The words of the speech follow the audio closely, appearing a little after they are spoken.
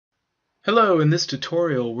Hello, in this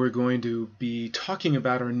tutorial we're going to be talking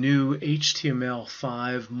about our new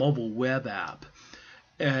HTML5 mobile web app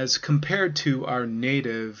as compared to our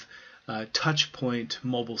native Touchpoint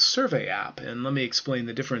mobile survey app. And let me explain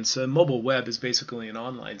the difference. Mobile web is basically an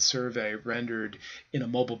online survey rendered in a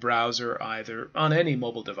mobile browser, either on any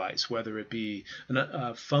mobile device, whether it be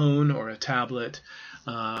a phone or a tablet.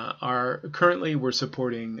 Currently we're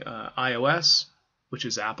supporting iOS, which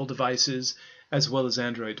is Apple devices, as well as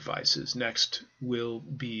Android devices. Next will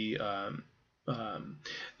be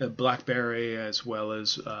BlackBerry, as well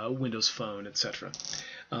as Windows Phone, etc.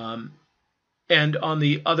 And on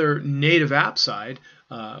the other native app side,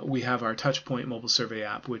 we have our Touchpoint mobile survey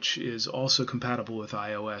app, which is also compatible with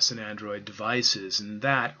iOS and Android devices. And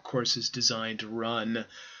that, of course, is designed to run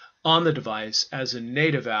on the device as a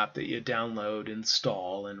native app that you download,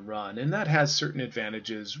 install, and run. And that has certain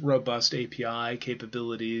advantages: robust API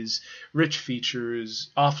capabilities, rich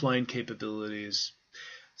features, offline capabilities.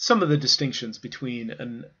 Some of the distinctions between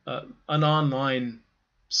an online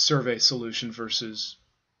survey solution versus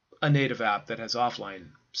a native app that has offline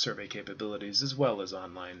survey capabilities as well as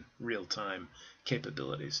online real-time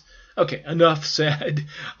capabilities. Okay, enough said.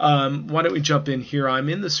 Why don't we jump in here? I'm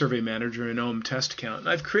in the Survey Manager in Ohm test account, and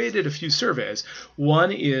I've created a few surveys.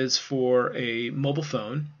 One is for a mobile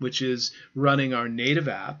phone, which is running our native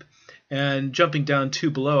app. And jumping down two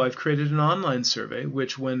below, I've created an online survey,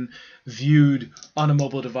 which when viewed on a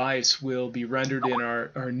mobile device will be rendered in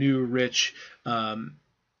our new rich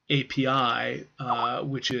API,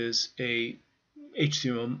 which is a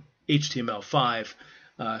HTML5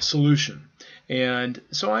 solution. And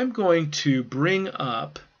so I'm going to bring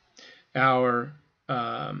up our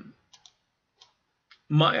my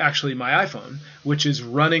iPhone, which is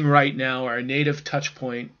running right now our native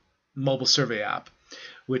Touchpoint mobile survey app,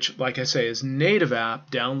 which, like I say, is native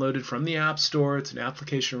app downloaded from the App Store. It's an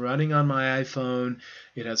application running on my iPhone.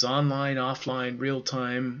 It has online, offline,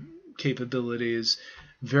 real-time capabilities,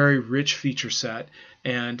 very rich feature set,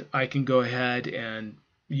 and I can go ahead and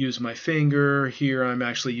use my finger. Here I'm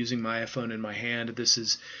actually using my iPhone in my hand. This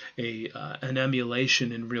is an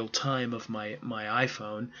emulation in real time of my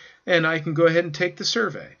iPhone, and I can go ahead and take the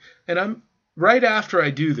survey. And right after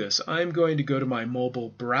I do this, I'm going to go to my mobile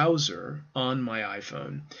browser on my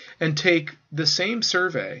iPhone and take the same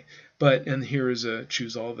survey, and here is a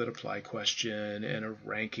choose all that apply question and a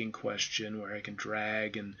ranking question where I can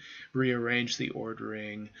drag and rearrange the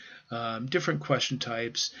ordering, different question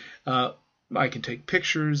types. I can take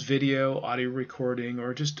pictures, video, audio recording,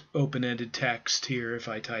 or just open-ended text here. If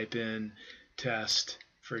I type in test,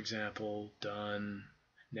 for example, done,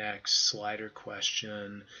 next, slider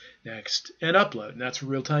question, next, and upload. And that's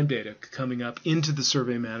real-time data coming up into the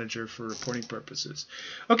Survey Manager for reporting purposes.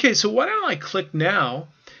 Okay, so why don't I click now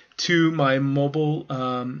to my mobile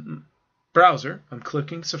browser. I'm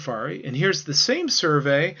clicking Safari, and here's the same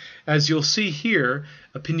survey as you'll see here,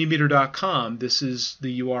 Opinionmeter.com. This is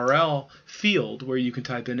the URL field where you can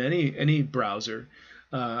type in any browser,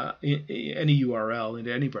 any URL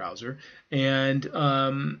into any browser, and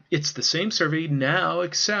it's the same survey now,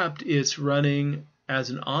 except it's running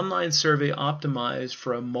as an online survey optimized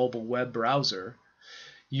for a mobile web browser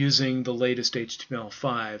using the latest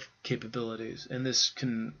HTML5 capabilities. And this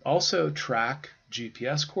can also track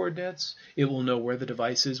GPS coordinates. It will know where the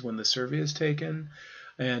device is when the survey is taken,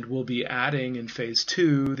 and we'll be adding in phase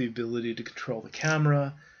 2 the ability to control the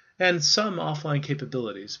camera and some offline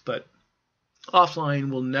capabilities. But offline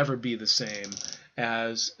will never be the same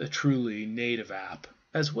as a truly native app,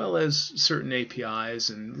 as well as certain APIs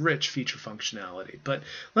and rich feature functionality. But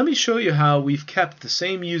let me show you how we've kept the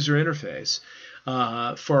same user interface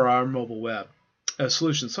for our mobile web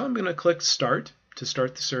solution. So I'm going to click Start to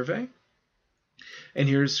start the survey. And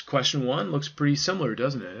here's question 1. Looks pretty similar,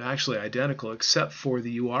 doesn't it? Actually identical, except for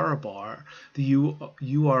the URL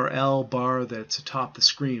bar that's atop the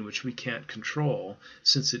screen, which we can't control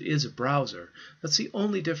since it is a browser. That's the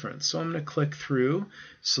only difference. So I'm going to click through,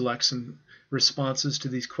 select some responses to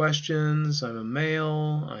these questions. I'm a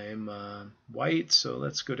male, I'm white, so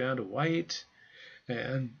let's go down to white.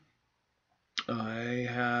 And I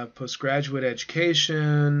have postgraduate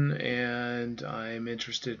education, and I'm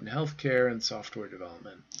interested in healthcare and software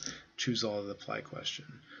development. Choose all of the apply question.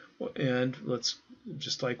 And let's,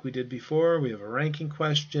 just like we did before, we have a ranking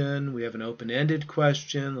question, we have an open-ended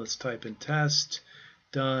question. Let's type in test,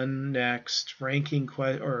 done, next, ranking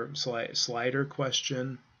slider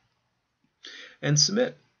question, and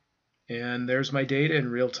submit. And there's my data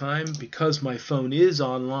in real time because my phone is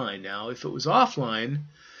online. Now, if it was offline,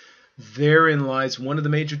 therein lies one of the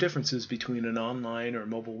major differences between an online or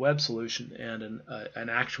mobile web solution and an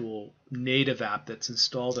actual native app that's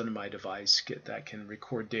installed on my device that can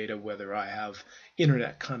record data whether I have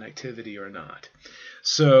internet connectivity or not.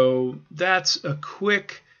 So that's a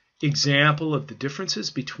quick example of the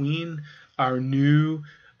differences between our new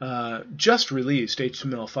just released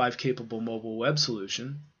HTML5 capable mobile web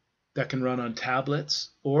solution that can run on tablets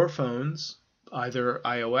or phones, either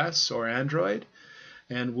iOS or Android,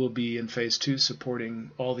 and will be in phase 2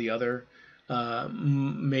 supporting all the other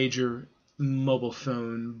major mobile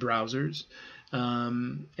phone browsers.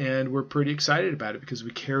 And we're pretty excited about it because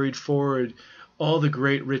we carried forward all the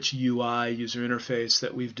great rich UI user interface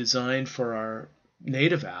that we've designed for our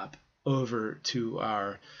native app over to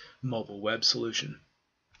our mobile web solution.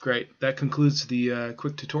 Great. That concludes the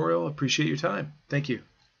quick tutorial. Appreciate your time. Thank you.